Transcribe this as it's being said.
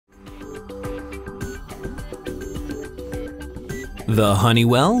The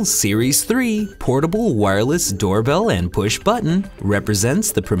Honeywell Series 3 Portable Wireless Doorbell and Push Button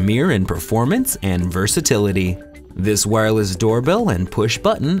represents the premier in performance and versatility. This wireless doorbell and push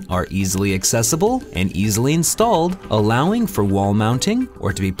button are easily accessible and easily installed, allowing for wall mounting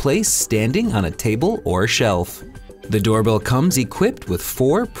or to be placed standing on a table or shelf. The doorbell comes equipped with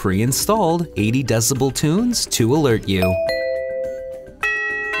 4 pre-installed 80 decibel tunes to alert you.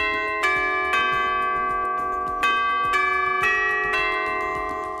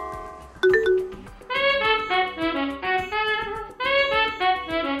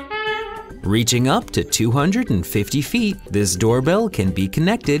 Reaching up to 250 feet, this doorbell can be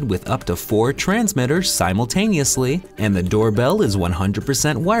connected with up to 4 transmitters simultaneously, and the doorbell is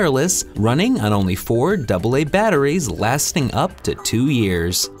 100% wireless, running on only 4 AA batteries lasting up to 2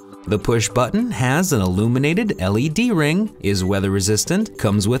 years. The push button has an illuminated LED ring, is weather resistant,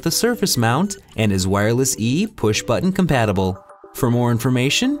 comes with a surface mount, and is wireless E push button compatible. For more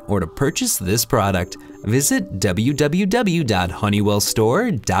information or to purchase this product, visit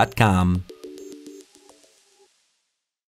www.honeywellstore.com.